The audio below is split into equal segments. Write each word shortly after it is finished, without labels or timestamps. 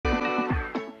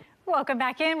Welcome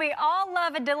back in. We all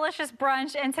love a delicious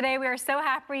brunch, and today we are so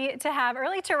happy to have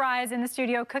Early to Rise in the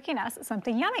studio cooking us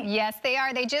something yummy. Yes, they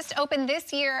are. They just opened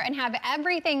this year and have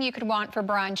everything you could want for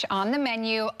brunch on the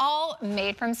menu, all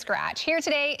made from scratch. Here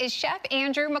today is Chef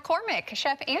Andrew McCormack.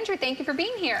 Chef Andrew, thank you for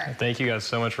being here. Thank you guys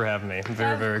so much for having me. I'm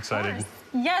very excited.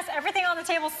 Yes, everything on the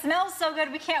table smells so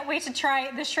good. We can't wait to try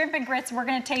the shrimp and grits we're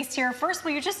going to taste here. First,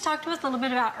 will you just talk to us a little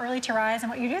bit about Early to Rise and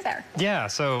what you do there? Yeah,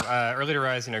 so Early to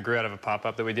Rise, grew out of a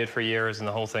pop-up that we did for years, and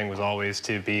the whole thing was always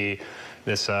to be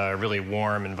this really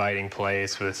warm, inviting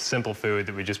place with simple food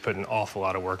that we just put an awful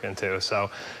lot of work into.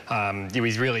 So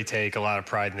we really take a lot of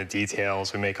pride in the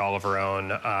details. We make all of our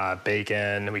own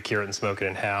bacon. We cure it and smoke it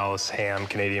in-house, ham,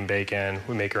 Canadian bacon.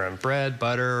 We make our own bread,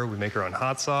 butter. We make our own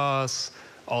hot sauce.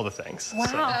 All the things. Wow.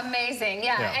 So. Amazing.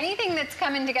 Yeah, anything that's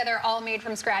coming together all made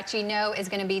from scratch, you know is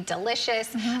going to be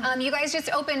delicious. You guys just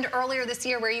opened earlier this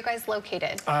year. Where are you guys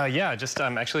located? Yeah, just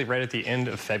actually right at the end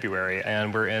of February,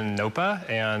 and we're in Nopa,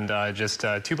 and just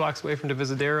 2 blocks away from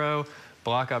Divisadero,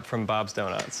 block up from Bob's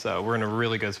Donuts. So we're in a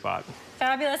really good spot.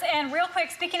 Fabulous. And real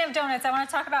quick, speaking of donuts, I want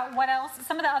to talk about what else,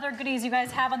 some of the other goodies you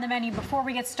guys have on the menu before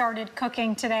we get started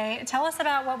cooking today. Tell us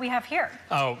about what we have here.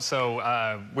 Oh,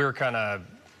 so we're kind of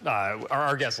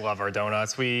our guests love our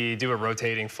donuts. We do a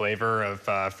rotating flavor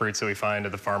of fruits that we find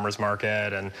at the farmer's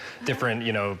market and different,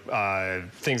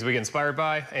 things we get inspired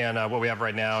by. And what we have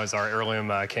right now is our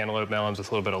heirloom cantaloupe melons with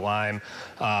a little bit of lime.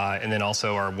 And then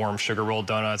also our warm sugar rolled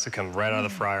donuts that come right out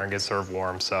of the fryer and get served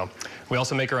warm. So we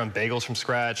also make our own bagels from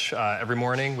scratch every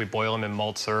morning. We boil them in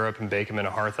malt syrup and bake them in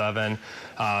a hearth oven.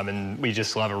 And we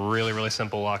just love a really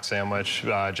simple lox sandwich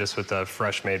just with the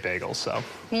fresh made bagels. So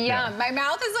yeah, my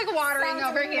mouth is like watering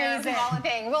over here.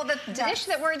 Amazing. Well, the dish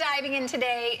that we're diving into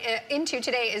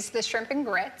today is the shrimp and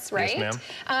grits, right? Yes,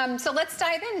 ma'am. So let's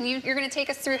dive in. You're going to take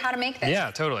us through how to make this.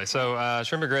 Yeah, totally. So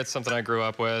shrimp and grits is something I grew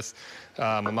up with.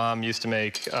 My mom used to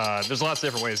make, there's lots of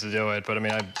different ways to do it, but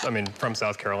I mean, from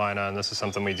South Carolina, and this is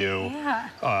something we do.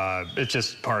 Yeah. It's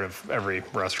just part of every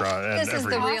restaurant. And this is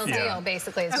the real deal,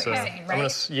 basically, is what you're saying, right?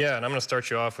 And I'm going to start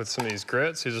you off with some of these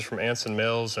grits. These are from Anson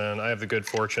Mills, and I have the good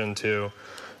fortune to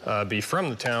be from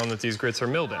the town that these grits are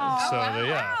milled in. Oh, so wow.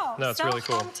 Yeah, no, it's really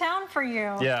cool. Hometown for you.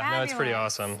 Yeah, Fabulous. no, it's pretty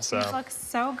awesome. So these look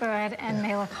so good, and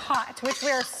they look hot, which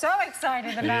we are so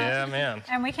excited about. Yeah, man.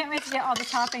 And we can't wait to get all the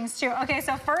toppings too. Okay,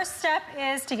 so first step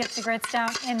is to get the grits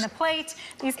down in the plate.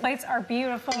 These plates are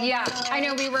beautiful. Yeah, I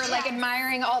know we were like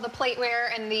admiring all the plateware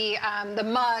and the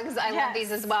mugs. I love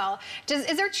these as well.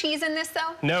 Is there cheese in this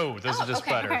though? No, this is just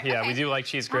butter. Okay, yeah, we do like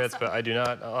cheese grits, but I do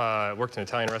not. Worked in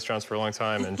Italian restaurants for a long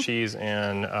time, and cheese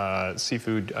and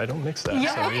seafood, I don't mix that.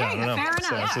 Yeah, so yeah, I don't know. Fair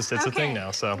So enough. it's a thing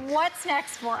now. So what's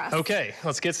next for us? Okay,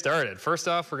 let's get started. First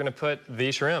off, we're gonna put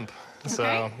the shrimp.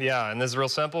 So yeah, and this is real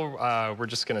simple. We're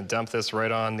just gonna dump this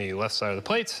right on the left side of the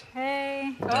plate.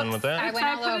 Okay. Done with that. I went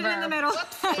all put over. it in the middle.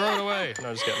 Throw it away.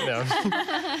 No, just kidding. No.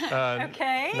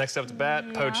 Okay. Next up to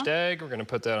bat, poached egg. We're gonna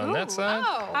put that on that side.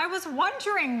 Oh. I was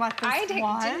wondering what this I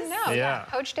was. didn't know. Yeah.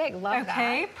 Poached egg, love that.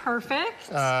 Okay, perfect.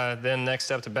 Then next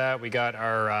up to bat, we got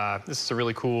our, this is a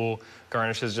really cool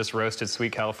garnish, is just roasted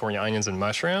sweet California onions and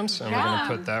mushrooms. And we're gonna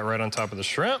put that right on top of the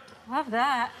shrimp. Love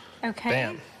that. Okay.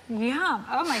 Bam. Yum.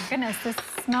 Oh my goodness, this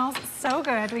smells so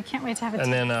good. We can't wait to have it.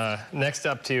 And then next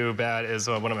up to bat is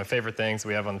one of my favorite things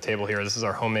we have on the table here. This is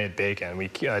our homemade bacon.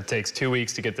 It takes 2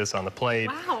 weeks to get this on the plate.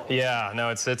 Wow. Yeah, no,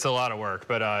 it's a lot of work,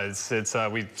 but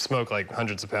we smoke like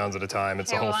hundreds of pounds at a time.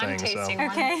 It's a whole thing. So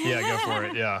Okay. yeah, go for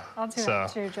it. Yeah. I'll do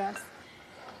that too, Jess.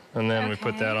 And then we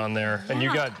put that on there. And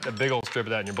you got a big old strip of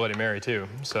that in your Bloody Mary too.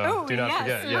 So do not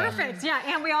forget. Perfect. Yeah,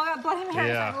 and we all got Bloody Marys.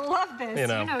 Yeah. I love this. You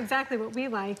know exactly what we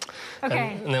like.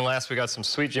 Okay. And then last we got some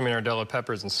sweet Jimmy Nardello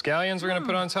peppers and scallions we're gonna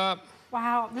put on top.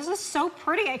 Wow, this is so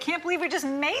pretty. I can't believe we just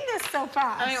made this so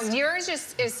fast. I know, yours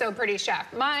just is so pretty,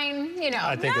 Chef. Mine,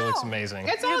 I think it looks amazing.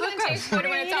 It's all going to taste good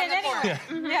when it's on the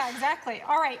fork. Yeah, exactly.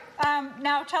 All right,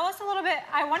 now tell us a little bit.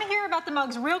 I want to hear about the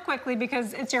mugs real quickly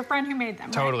because it's your friend who made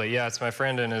them, Totally, yeah. It's my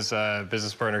friend and his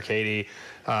business partner, Katie.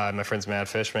 My friend's Matt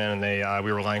Fishman, and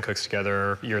we were line cooks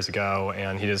together years ago,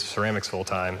 and he does ceramics full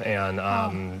time.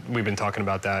 And we've been talking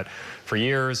about that for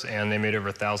years, and they made over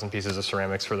 1,000 pieces of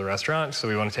ceramics for the restaurant. So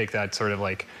we want to take that sort of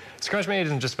like, Scratch Made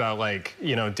isn't just about like,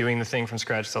 doing the thing from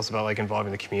scratch. It's also about like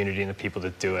involving the community and the people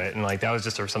that do it. And like, that was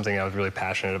just something I was really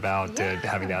passionate about,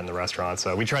 having that in the restaurant.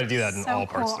 So we try to do that in all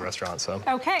parts of the restaurant. So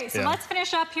Okay, so let's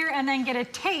finish up here and then get a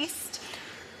taste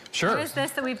Sure. What is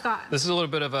this that we've got? This is a little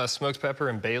bit of smoked pepper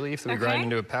and bay leaf that we grind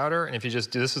into a powder. And if you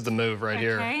just do, this is the move right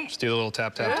here. Just do a little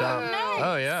tap, tap, tap. Nice.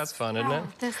 Oh, yeah, that's fun, isn't it?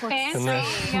 This looks so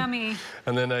yummy.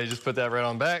 And then you just put that right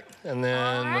on back. And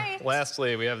then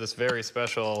lastly, we have this very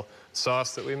special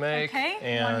sauce that we make. Okay,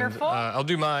 and, wonderful. I'll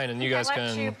do mine, and you guys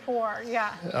can. Let you pour,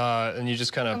 yeah. And you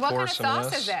just kind of what pour kind of some sauce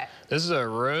of this. is it? This is a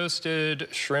roasted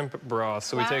shrimp broth.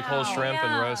 So we take whole shrimp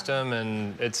and roast them,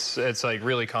 and it's like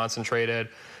really concentrated.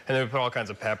 And then we put all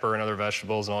kinds of pepper and other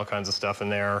vegetables and all kinds of stuff in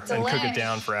there and cook it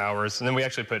down for hours. And then we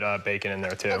actually put bacon in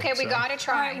there too. Okay, we gotta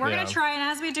try. All right, we're gonna try, and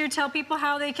as we do, tell people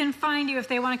how they can find you if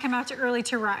they want to come out to Early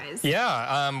to Rise.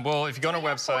 Yeah, well, if you go on our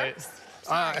website,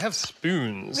 I have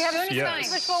spoons. We have spoons,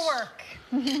 yes. which will work.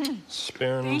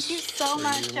 Spoons. Thank you so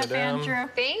much, Chef Andrew.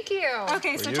 Thank you.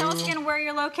 Okay, so tell us again where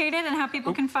you're located and how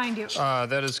people can find you.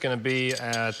 That is going to be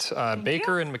at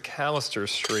Baker and McAllister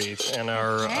Street, and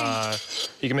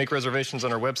you can make reservations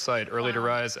on our website,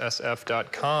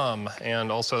 earlytorisesf.com,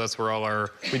 and also that's where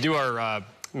we do our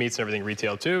meats and everything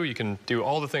retail too. You can do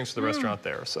all the things for the restaurant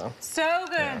there. So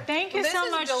good. Yeah. Thank you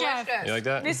so much, Chef. You like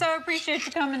that? We so appreciate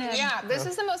you coming in. Yeah, this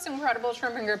is the most incredible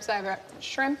shrimp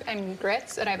and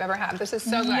grits that I've ever had. This is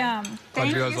so good. Yum.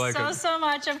 Thank you like so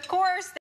much. Of course.